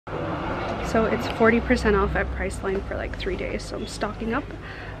So it's 40% off at Priceline for like 3 days. So I'm stocking up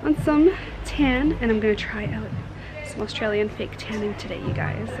on some tan and I'm gonna try out some Australian fake tanning today, you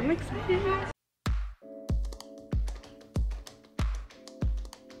guys. I'm excited.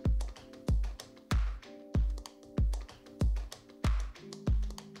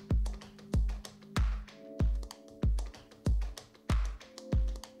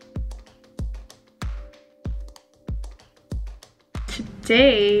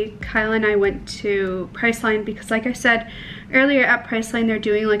 Today, Kyle and I went to Priceline because, like I said earlier, at Priceline they're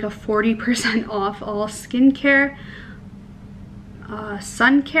doing like a 40% off all skincare,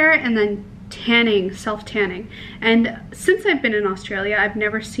 sun care, and then tanning, self-tanning. And since I've been in Australia, I've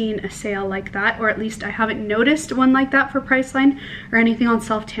never seen a sale like that, or at least I haven't noticed one like that for Priceline or anything on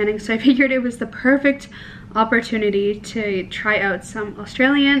self-tanning. So I figured it was the perfect opportunity to try out some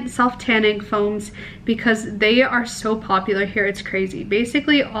Australian self-tanning foams because they are so popular here. It's crazy.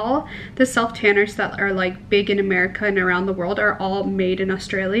 Basically all the self-tanners that are like big in America and around the world are all made in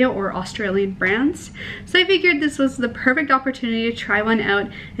Australia or Australian brands. So I figured this was the perfect opportunity to try one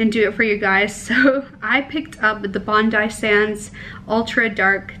out and do it for you guys. So I picked up the Bondi Sands Ultra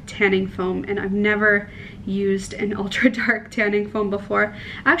Dark Tanning Foam, and I've never used an ultra dark tanning foam before.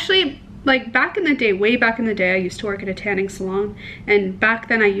 Actually, like back in the day, way back in the day, I used to work at a tanning salon, and back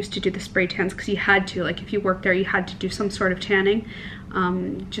then I used to do the spray tans because you had to, like if you worked there, you had to do some sort of tanning,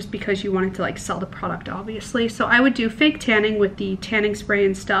 just because you wanted to like sell the product, obviously. So I would do fake tanning with the tanning spray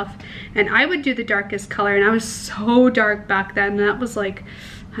and stuff, and I would do the darkest color, and I was so dark back then. That was like,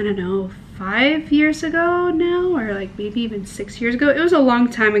 I don't know, 5 years ago now, or like maybe even 6 years ago. It was a long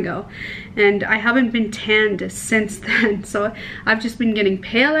time ago, and I haven't been tanned since then. So I've just been getting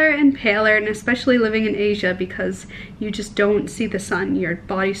paler and paler, and especially living in Asia because you just don't see the sun. Your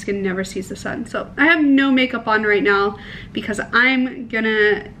body skin never sees the sun. So I have no makeup on right now because I'm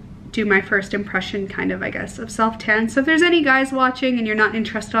gonna do my first impression, kind of, I guess, of self-tan. So if there's any guys watching and you're not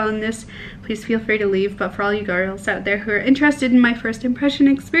interested in this, please feel free to leave. But for all you girls out there who are interested in my first impression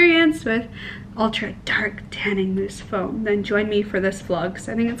experience with ultra dark tanning mousse foam, then join me for this vlog, because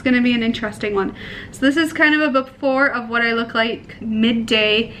I think it's going to be an interesting one. So this is kind of a before of what I look like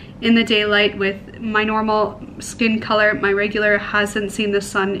midday in the daylight with my normal skin color. My regular hasn't seen the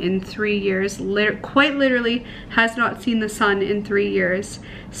sun in 3 years, quite literally has not seen the sun in 3 years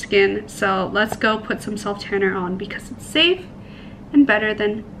skin. So let's go put some self tanner on because it's safe and better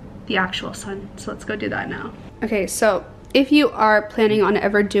than the actual sun. So let's go do that now. Okay, so if you are planning on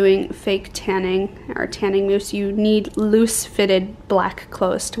ever doing fake tanning or tanning mousse, you need loose fitted black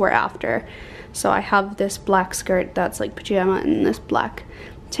clothes to wear after. So I have this black skirt that's like pajama and this black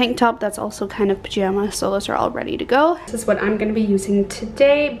tank top that's also kind of pajama. So those are all ready to go. This is what I'm going to be using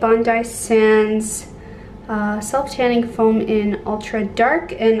today. Bondi Sands self-tanning foam in ultra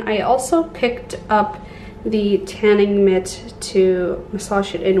dark, and I also picked up the tanning mitt to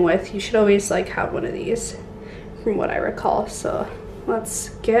massage it in with. You should always like have one of these, from what I recall. So let's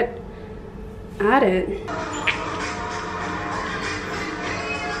get at it.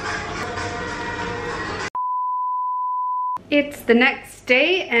 It's the next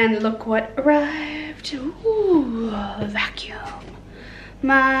day and look what arrived. Ooh, vacuum.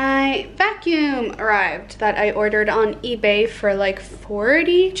 My vacuum arrived that I ordered on eBay for like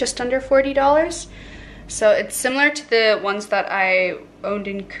just under $40. So it's similar to the ones that I owned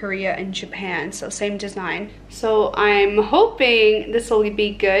in Korea and Japan, so same design. So I'm hoping this will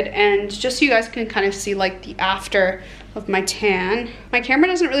be good, and just so you guys can kind of see like the after of my tan. My camera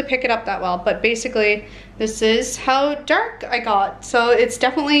doesn't really pick it up that well, but basically this is how dark I got. So it's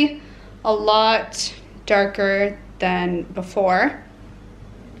definitely a lot darker than before.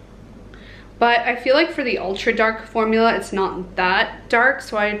 But I feel like for the ultra dark formula, it's not that dark.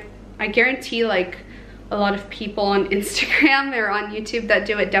 So I guarantee like a lot of people on Instagram or on YouTube that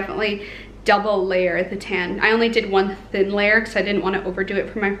do it definitely double layer the tan. I only did one thin layer because I didn't want to overdo it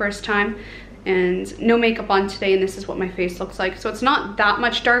for my first time. And no makeup on today, and this is what my face looks like. So it's not that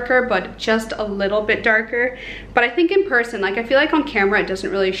much darker, but just a little bit darker. But I think in person, like I feel like on camera it doesn't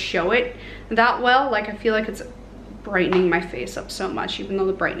really show it that well. Like I feel like it's brightening my face up so much, even though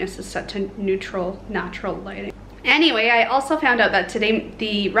the brightness is set to neutral, natural lighting. Anyway, I also found out that today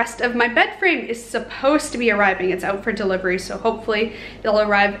the rest of my bed frame is supposed to be arriving. It's out for delivery, so hopefully it'll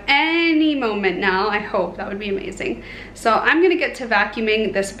arrive any moment now. I hope. That would be amazing. So I'm gonna get to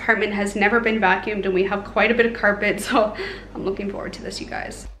vacuuming. This apartment has never been vacuumed and we have quite a bit of carpet, so I'm looking forward to this, you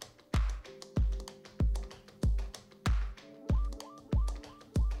guys.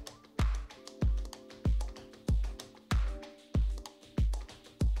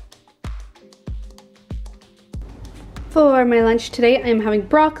 For my lunch today, I'm having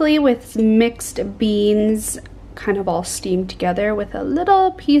broccoli with mixed beans, kind of all steamed together with a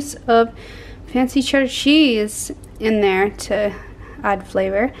little piece of fancy cheddar cheese in there to add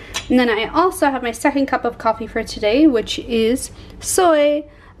flavor. And then I also have my second cup of coffee for today, which is soy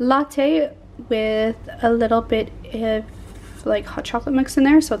latte with a little bit of like hot chocolate mix in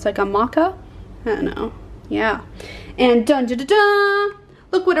there, so it's like a maca. I don't know. Yeah. And dun dun dun dun!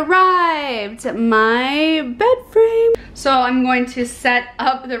 Look what arrived! My bed frame. So I'm going to set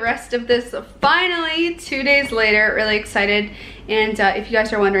up the rest of this finally 2 days later. Really excited. And if you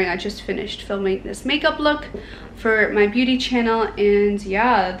guys are wondering, I just finished filming this makeup look for my beauty channel, and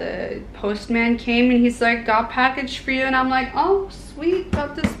yeah, the postman came and he's like, got a package for you, and I'm like, oh sweet,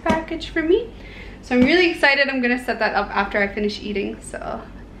 got this package for me. So I'm really excited. I'm gonna set that up after I finish eating, so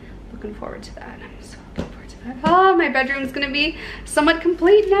looking forward to that. I'm so looking forward to that. Oh, my bedroom's gonna be somewhat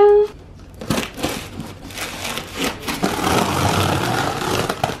complete now.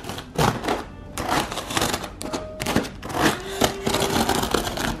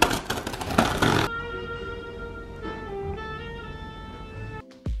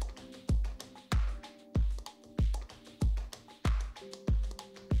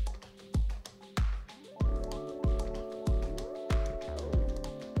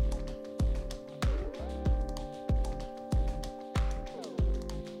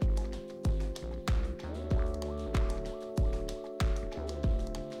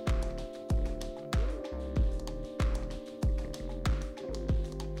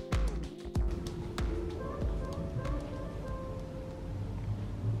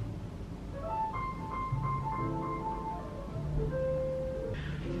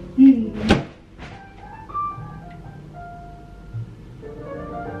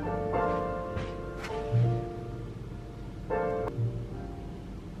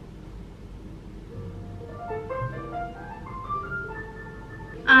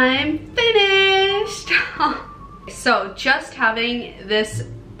 I'm finished. So just having this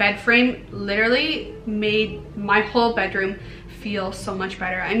bed frame literally made my whole bedroom feel so much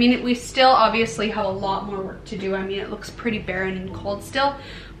better. I mean, we still obviously have a lot more work to do. I mean, it looks pretty barren and cold still,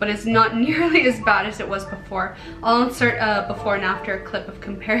 but it's not nearly as bad as it was before. I'll insert a before and after clip of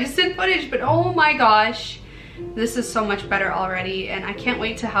comparison footage, but oh my gosh, this is so much better already, and I can't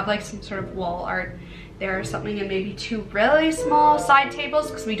wait to have like some sort of wall art there or something, and maybe 2 really small side tables,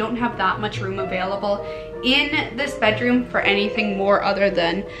 because we don't have that much room available in this bedroom for anything more other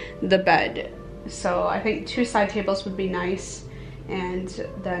than the bed. So I think 2 side tables would be nice, and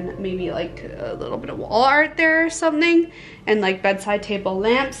then maybe like a little bit of wall art there or something, and like bedside table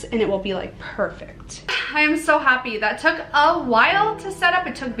lamps, and it will be like perfect. I am so happy. That took a while to set up.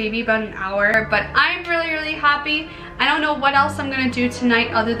 It took maybe about an hour, but I'm really happy. I don't know what else I'm gonna do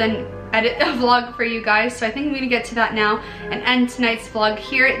tonight other than edit a vlog for you guys, so I think I'm gonna get to that now and end tonight's vlog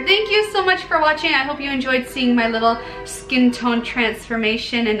here. Thank you so much for watching. I hope you enjoyed seeing my little skin tone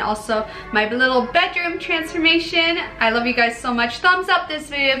transformation and also my little bedroom transformation. I love you guys so much. Thumbs up this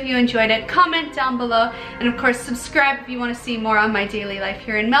video if you enjoyed it, comment down below, and of course subscribe if you want to see more on my daily life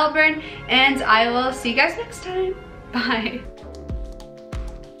here in Melbourne, and I will see you guys next time. Bye.